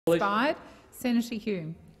Expired. Senator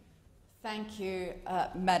Hume. Thank you,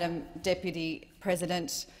 Madam Deputy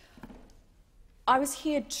President. I was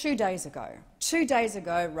here 2 days ago,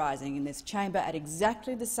 rising in this chamber at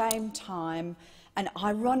exactly the same time and,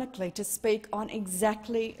 ironically, to speak on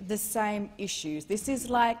exactly the same issues. This is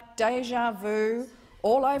like deja vu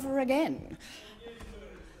all over again.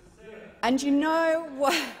 And you know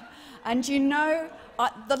what? And you know,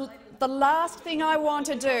 the last thing I want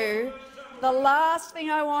to do. The last thing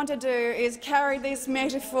I want to do is carry this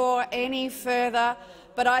metaphor any further,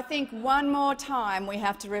 but I think one more time we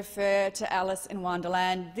have to refer to Alice in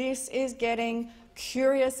Wonderland. This is getting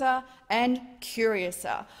curiouser and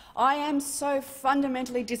curiouser. I am so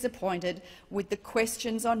fundamentally disappointed with the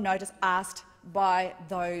questions on notice asked by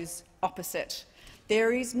those opposite.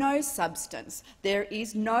 There is no substance. There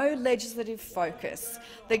is no legislative focus.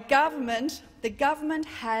 The government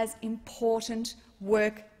has important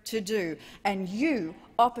work to do, and you,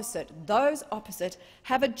 those opposite,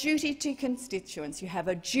 have a duty to constituents. You have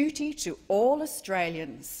a duty to all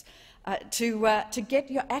Australians to get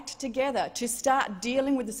your act together, to start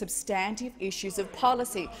dealing with the substantive issues of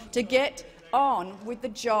policy, to get on with the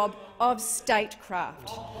job of statecraft.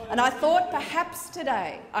 And I thought perhaps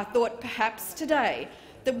today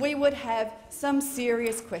that we would have some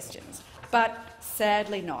serious questions, but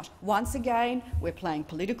sadly not. Once again, we're playing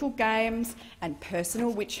political games and personal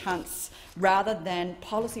witch hunts rather than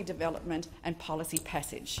policy development and policy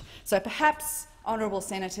passage. So perhaps, honourable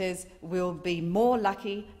senators, will be more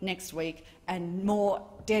lucky next week and more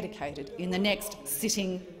dedicated in the next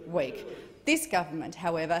sitting week. This government,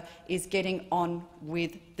 however, is getting on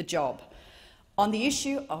with the job. On the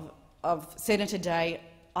issue of Senator Day,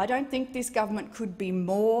 I don't think this government could be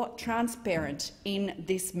more transparent in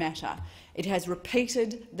this matter. It has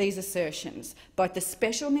repeated these assertions. Both the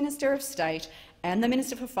Special Minister of State and the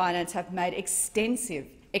Minister for Finance have made extensive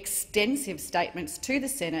statements to the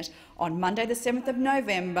Senate on Monday the 7th of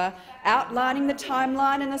November, outlining the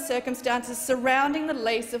timeline and the circumstances surrounding the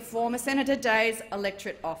lease of former Senator Day's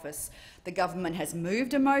electorate office. The government has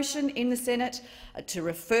moved a motion in the Senate to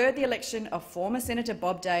refer the election of former Senator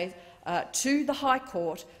Bob Day to the High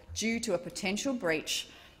Court due to a potential breach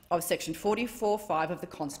of section 44(5) of the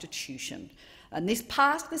Constitution. And this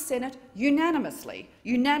passed the Senate unanimously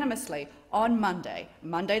on Monday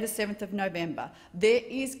the 7th of November. There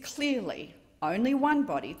is clearly only one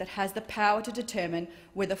body that has the power to determine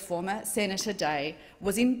whether former Senator Day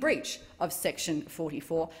was in breach of section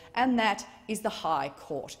 44, and that is the High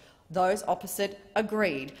Court. Those opposite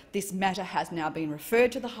agreed. This matter has now been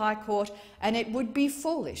referred to the High Court, and it would be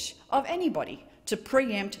foolish of anybody to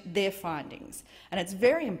preempt their findings. And it's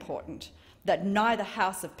very important that neither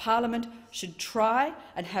House of Parliament should try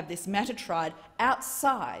and have this matter tried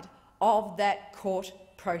outside of that court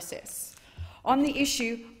process. On the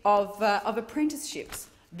issue of apprenticeships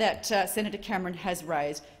that Senator Cameron has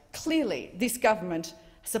raised, clearly this government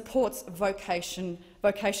supports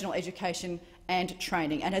vocational education and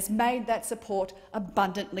training and has made that support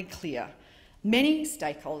abundantly clear. Many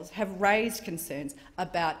stakeholders have raised concerns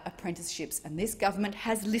about apprenticeships, and this government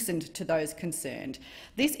has listened to those concerned.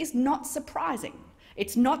 This is not surprising.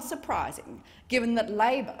 It's not surprising, given that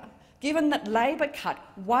Labor cut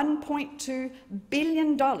 $1.2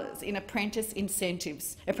 billion in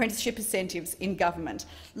apprenticeship incentives in government,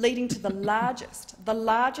 leading to the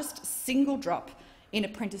largest single drop in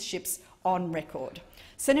apprenticeships on record.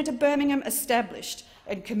 Senator Birmingham established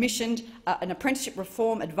and commissioned an apprenticeship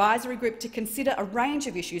reform advisory group to consider a range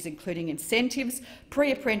of issues, including incentives,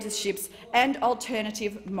 pre-apprenticeships and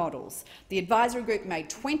alternative models. The advisory group made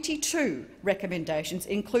 22 recommendations,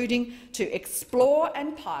 including to explore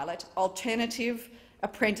and pilot alternative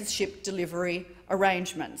apprenticeship delivery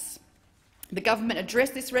arrangements. The government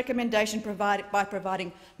addressed this recommendation by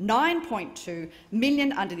providing $9.2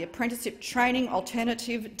 million under the Apprenticeship Training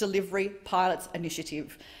Alternative Delivery Pilots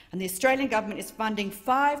Initiative. And the Australian government is funding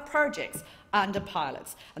 5 projects under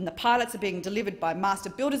pilots, and the pilots are being delivered by Master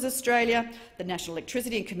Builders Australia, the National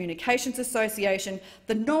Electricity and Communications Association,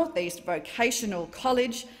 the North East Vocational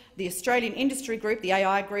College, the Australian Industry Group, the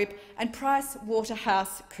AI Group, and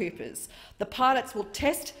PricewaterhouseCoopers. The pilots will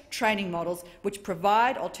test training models which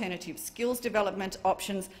provide alternative skills development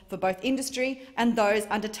options for both industry and those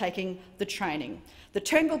undertaking the training. The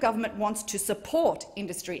Turnbull government wants to support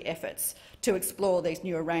industry efforts to explore these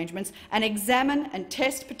new arrangements and examine and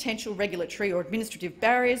test potential regulatory or administrative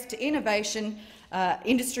barriers to innovation,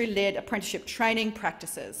 industry-led apprenticeship training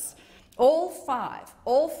practices. All five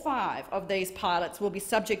of these pilots will be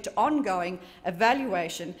subject to ongoing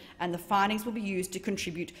evaluation, and the findings will be used to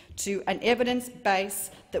contribute to an evidence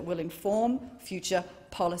base that will inform future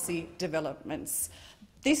policy developments.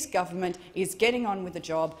 This government is getting on with the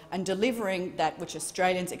job and delivering that which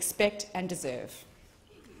Australians expect and deserve.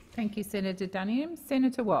 Thank you, Senator Duniam.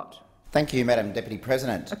 Senator Watt. Thank you, Madam Deputy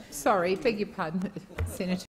President. Sorry, beg your pardon, Senator.